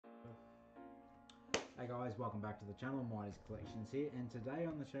Hey guys, welcome back to the channel. Mighty's Collections here, and today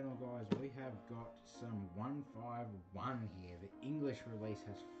on the channel, guys, we have got some 151 here. The English release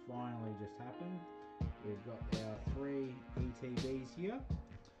has finally just happened. We've got our 3 ETBs here,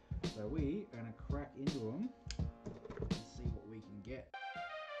 so we are going to crack into them and see what we can get.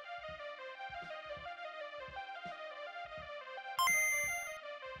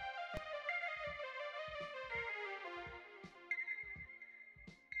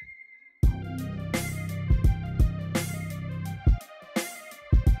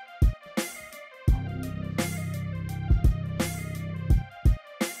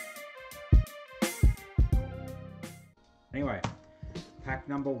 Anyway, pack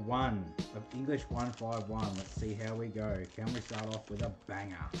number 1 of English 151. Let's see how we go. Can we start off with a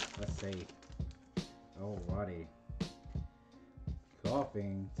banger? Let's see. Alrighty.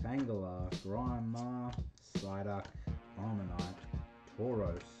 Opeing, Tangela, Grimer, Psyduck, Armanite,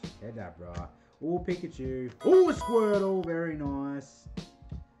 Tauros, Hedabra, Pikachu, a Squirtle, very nice,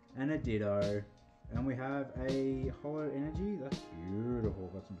 and a Ditto. And we have a Hollow Energy, that's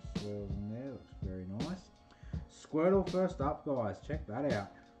beautiful. Got some swirls in there, looks very nice. Squirtle first up, guys. Check that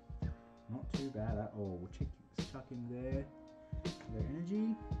out. Not too bad at all. We'll chuck in there. Their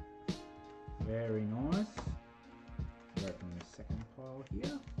energy. Very nice. We'll open the second pile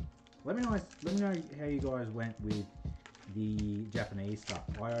here. Let me know how you guys went with the Japanese stuff.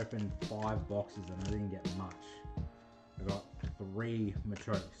 I opened 5 boxes and I didn't get much. I got 3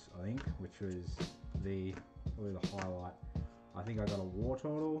 Machokes, I think, which was probably the highlight. I think I got a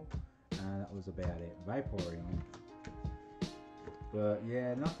Wartortle. And that was about it. Vaporeon. But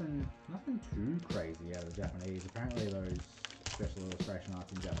yeah, nothing too crazy out of the Japanese. Apparently those special illustration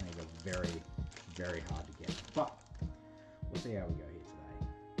arts in Japanese are very, very hard to get. But we'll see how we go here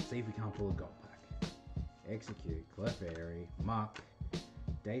today. See if we can't pull a gold pack. Execute, Clefairy, Muck,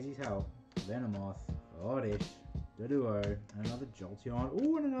 Daisy's Help, Venomoth, Oddish, Doduo, and another Jolteon.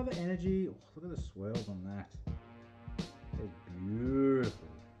 Oh, and another Energy. Oh, look at the swirls on that. It's beautiful.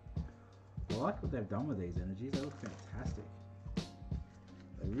 I like what they've done with these energies. They look fantastic.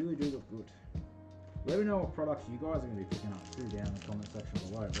 They really do look good. Let me know what products you guys are going to be picking up too down in the comment section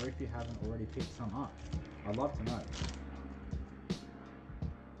below, or if you haven't already picked some up. I'd love to know.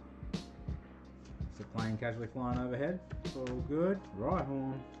 So plane casually flying overhead. It's all good.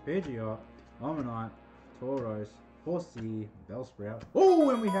 Rhyhorn, Pidgeot, Omanyte, Tauros, Horsey, Bellsprout. Oh,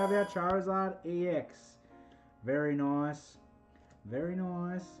 and we have our Charizard EX. Very nice. Very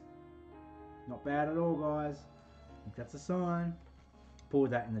nice. Not bad at all, guys. I think that's a sign. Pulled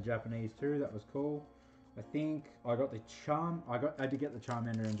that in the Japanese too. That was cool. I think I got the Charm. I did get the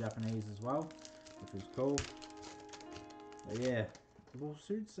Charmander in Japanese as well, which was cool. But yeah, we'll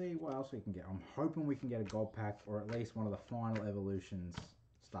soon see what else we can get. I'm hoping we can get a gold pack or at least one of the final evolutions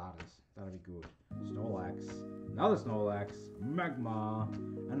starters. That'll be good. Snorlax, another Snorlax, Magmar,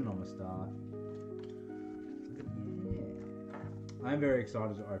 and an Omastar. I'm very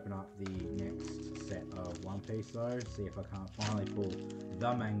excited to open up the next set of One Piece though, see if I can't finally pull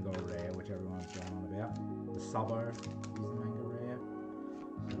the Mango Rare, which everyone's going on about. The Subo is the Mango Rare.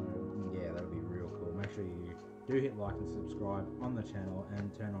 So yeah, that'll be real cool. Make sure you do hit like and subscribe on the channel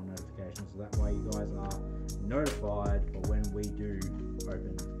and turn on notifications so that way you guys are notified for when we do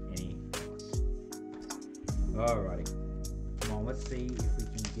open any products. Alrighty. Come on, let's see if we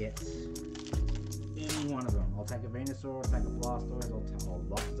can get any one of them. I'll take a Venusaur, I'll take a Blastoise, I'll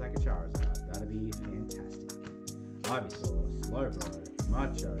love to take a Charizard. That'd be fantastic. Ivysaur, Slowbro,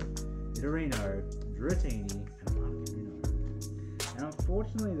 Macho, Nidorino, Dratini, and Arcanino. And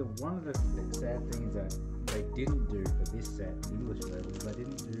unfortunately, one of the sad things that they didn't do for this set, English level, they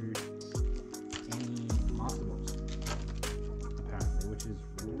didn't do any Master Balls, apparently, which is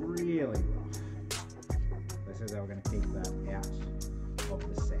really rough. They said they were going to keep that out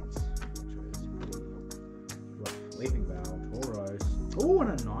of the set. Leaping Bell, Tauros. Oh,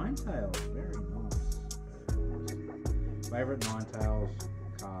 and a Ninetales. Very nice. Very nice. Favorite Ninetales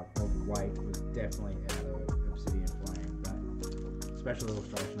card of late was definitely out of Obsidian Flame. That special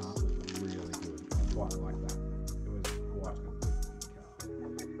illustration art was really good. I quite like that. It was quite a good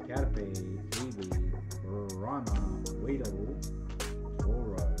card. Caterpie, Eevee, Grimer, Weedle,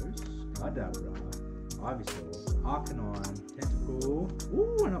 Tauros, Kadabra, Ivysaur, Arcanine,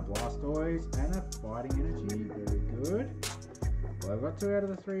 Tentacool, and a Blastoise, and a Fighting Energy, very good. Well, I've got 2 out of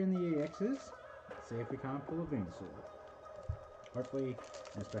the 3 in the EXs. Let's see if we can't pull a Venusaur. Hopefully,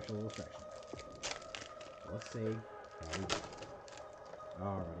 in a special illustration. Let's see how we go.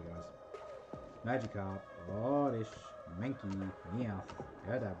 Alrighty, guys. Magikarp, Oddish, Mankey, Meowth,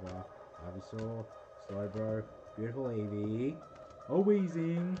 Kadabra, Ivysaur, Slowbro, beautiful Eevee,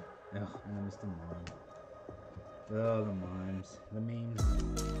 Weezing, and I missed a 9. Oh, the memes. The memes.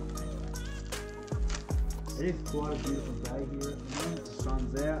 It is quite a beautiful day here at the moment. The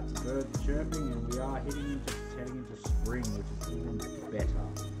sun's out, the birds are chirping, and we are heading into spring, which is even better.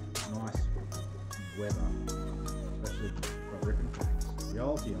 Nice weather, especially for ripping packs. The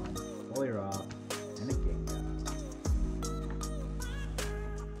Ultion, Polyra, and a Gengar.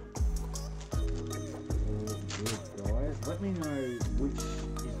 All good, guys. Let me know which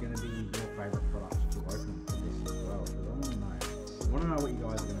is going to be your favourite product to open for this as well, because I want to know. I want to know what you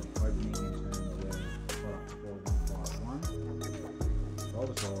guys are going to be opening in terms of product 4151.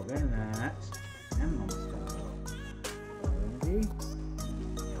 Bulbasaur, then that, and Monster. Energy.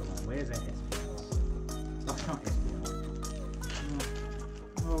 Where's that SPL? Oh, it's not SPL.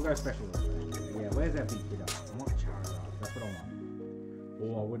 Oh, we'll go special. Yeah, where's that big hitter? I want the Charizard. That's what I want.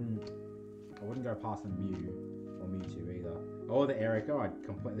 Or I wouldn't go past the Mew or Mewtwo either. Oh, the Erica. I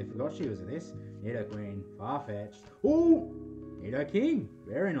completely forgot she was at this. Nidoqueen, Farfetch'd. Oh, Nidoking.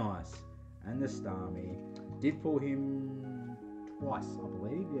 Very nice. And the Starmie. Did pull him twice, I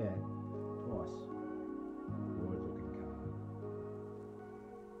believe. Yeah, twice. Good looking card.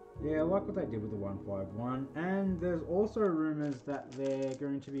 Yeah, I like what they did with the 151. And there's also rumours that they're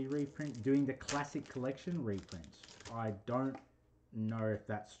going to be doing the Classic Collection reprint. I don't know if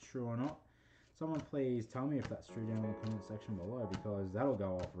that's true or not. Someone please tell me if that's true down in the comment section below, because that'll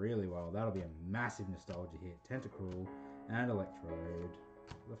go off really well. That'll be a massive nostalgia hit. Tentacruel and Electrode.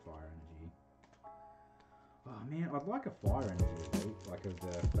 The Fire Energy. Oh man, I'd like a Fire Energy elite, like of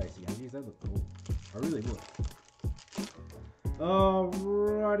the basic energies. They look cool. I really would.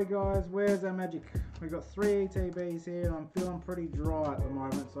 Alrighty guys, where's our magic? We've got 3 ETBs here and I'm feeling pretty dry at the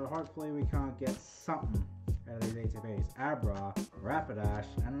moment, so hopefully we can't get something out of these ETBs. Abra, Rapidash,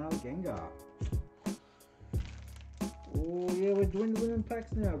 and another Gengar. Oh yeah, we're dwindling in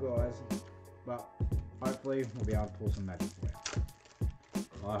packs now guys. But hopefully we'll be able to pull some magic for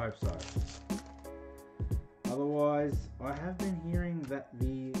you. I hope so. Otherwise, I have been hearing that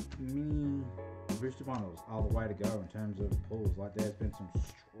the mini booster bundles are the way to go in terms of pulls. Like there's been some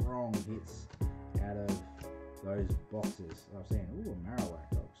strong hits out of those boxes. I've seen, ooh, a Marowak,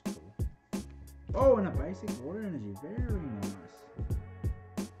 that looks cool. Oh, and a basic water energy, very nice.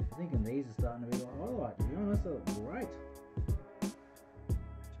 I'm thinking these are starting to be like highlight, to be honest, they look great.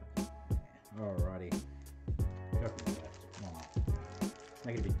 Alrighty. Go from the left. Come on.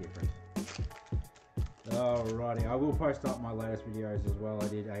 Make it a bit different. Alrighty, I will post up my latest videos as well. I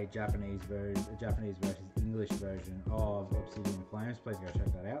did a Japanese versus English version of Obsidian Flames. Please go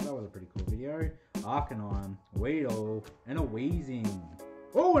check that out. That was a pretty cool video. Arcanine, Weedle, and a Weezing.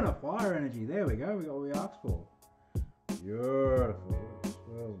 Oh, and a Fire Energy. There we go. We got what we asked for. Beautiful.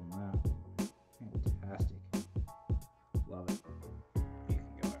 Swirls on that. Fantastic. Love it. You can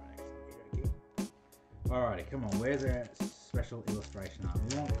go over next to the video. Alrighty, come on. Where's our special illustration art?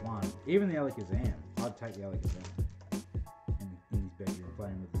 We want one. Even the Alakazam. I'd take the Alakazam in his bedroom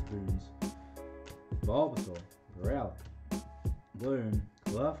playing with the spoons. Bulbasaur, Growlithe, Bloom,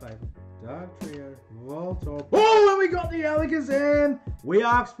 Clefable, Dark Trio, Voltorb. Oh, and we got the Alakazam! We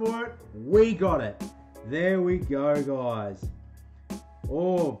asked for it, we got it. There we go, guys.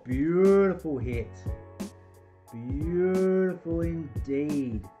 Oh, beautiful hit. Beautiful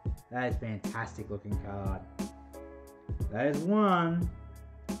indeed. That is a fantastic looking card. That is one.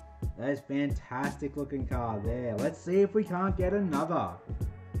 That is fantastic looking card there. Let's see if we can't get another.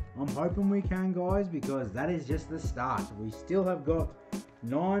 I'm hoping we can, guys, because that is just the start. We still have got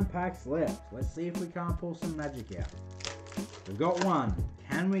 9 packs left. Let's see if we can't pull some magic out. We've got one.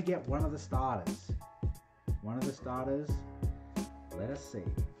 Can we get one of the starters? One of the starters. Let us see.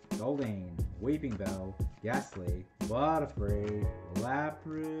 Goldeen, Weeping Bell, Ghastly, Butterfree,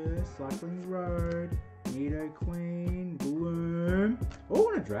 Lapras, Cycling Road, Nidoqueen, Bloom. Oh,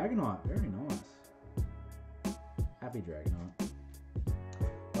 and a Dragonite. Very nice. Happy Dragonite.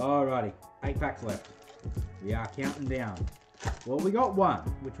 Alrighty. 8 packs left. We are counting down. Well, we got one,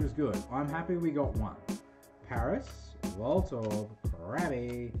 which was good. I'm happy we got one. Paris, Voltorb,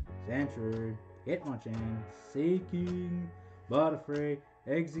 Krabby, Sandshrew, Hitmonchan, Seeking, Butterfree,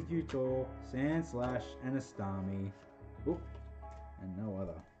 Executor, Sandslash, and a Starmie. Oop. And no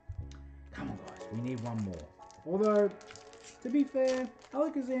other. Come on, guys. We need one more. Although, to be fair,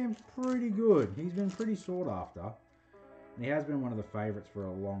 Alakazam's pretty good. He's been pretty sought after. And he has been one of the favourites for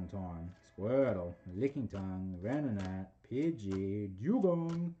a long time. Squirtle, Lickitung, Venonat, Pidgey,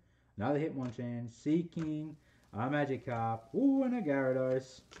 Dugong, another Hitmonchan, Seeking, a Magikarp, ooh, and a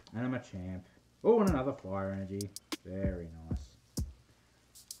Gyarados, and a Machamp. Oh, and another Fire Energy. Very nice.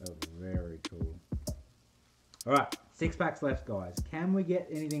 That was very cool. Alright, 6 packs left, guys. Can we get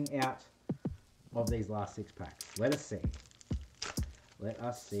anything out of these last 6 packs. Let us see. Let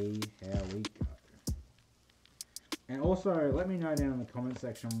us see how we go. And also, let me know down in the comment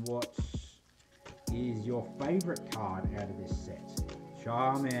section what is your favourite card out of this set.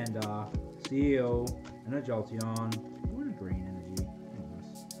 Charmander, Seal, and a Jolteon. What a green energy.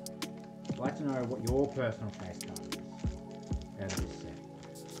 Nice. I'd like to know what your personal case card is out of this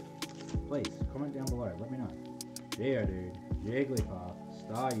set. Please, comment down below. Let me know. Geodude, Jigglypuff,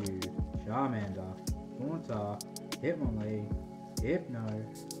 Staryu, Charmander, Haunter, Hitmonlee, Hypno,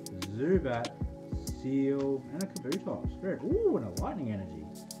 Zubat, Seal, and a Kabutops. Very, ooh, and a lightning energy.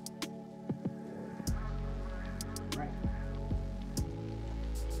 Great.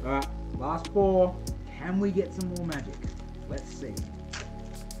 Alright, last 4. Can we get some more magic? Let's see.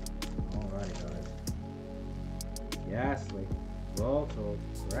 Alrighty, guys. Ghastly, Voltorb,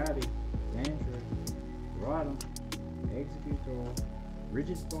 Grabby, Sandshrew, Rhydon, Executor,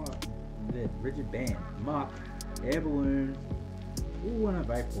 Rigid Band, Muck, Air Balloon, ooh, and a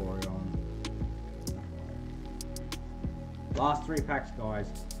Vaporeon. Last 3 packs, guys.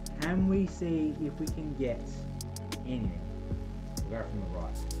 Can we see if we can get anything? We'll go from the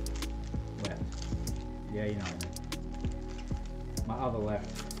right. Left. Yeah, you know what I mean. My other left.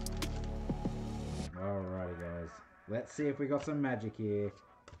 Alrighty, guys. Let's see if we got some magic here.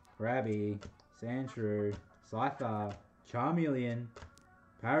 Krabby, Sandshrew, Scyther, Charmeleon,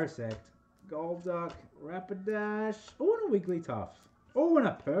 Parasect, Golduck, Rapidash. Oh, and a Wigglytuff. Oh, and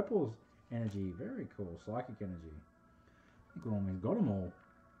a purple energy. Very cool. Psychic energy. I think we almost got them all.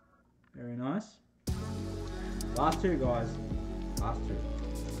 Very nice. Last 2, guys. Last 2.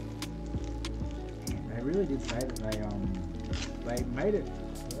 Man, they really did say that they made it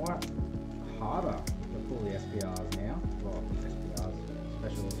quite harder to pull the SPRs now. Well, SPRs,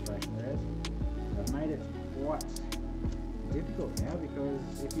 special illustration rares. They've made it quite difficult now because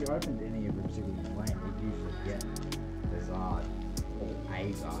if you opened any of Obsidian's lane, you'd usually get the Zard or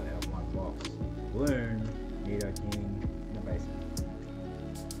a Zard out of one box. Bloom, Nidoking, and a basic.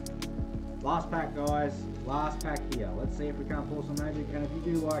 Last pack, guys. Last pack here. Let's see if we can't pull some magic. And if you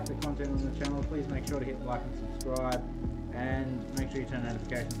do like the content on the channel, please make sure to hit like and subscribe. And make sure you turn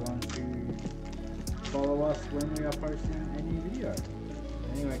notifications on to follow us when we are posting a new video.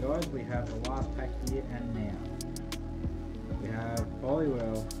 Anyway, guys, we have the last pack here and now. We have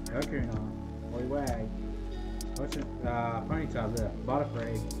Poliwhirl, Kakuna, Poliwag, Ponyta,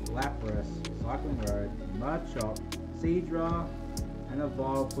 Butterfree, Lapras, Cycling Road, Mudshot, Seadra, and a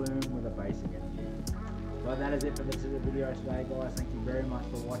Vileplume with a basic energy. But that is it for this video today, guys. Thank you very much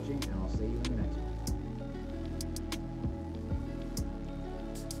for watching, and I'll see you in the next one.